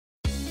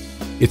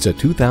It's a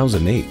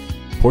 2008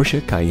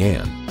 Porsche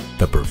Cayenne.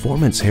 The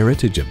performance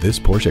heritage of this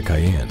Porsche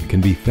Cayenne can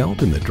be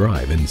felt in the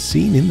drive and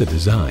seen in the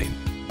design.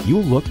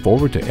 You'll look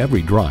forward to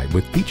every drive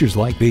with features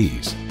like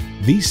these: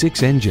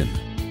 V6 engine,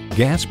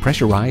 gas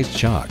pressurized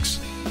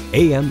shocks,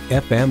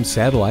 AM/FM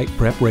satellite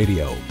prep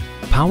radio,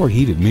 power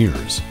heated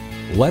mirrors,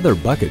 leather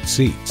bucket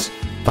seats,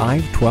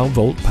 5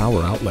 12-volt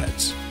power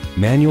outlets,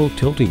 manual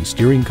tilting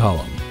steering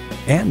column,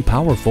 and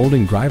power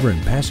folding driver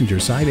and passenger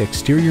side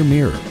exterior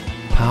mirror.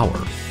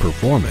 Power,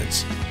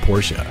 performance,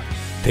 Porsche.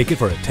 Take it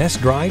for a test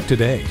drive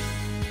today.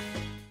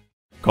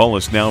 Call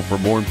us now for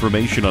more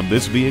information on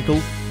this vehicle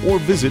or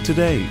visit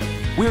today.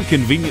 We're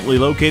conveniently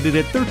located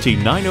at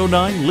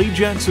 13909 Lee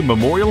Jackson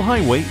Memorial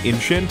Highway in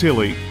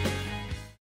Chantilly.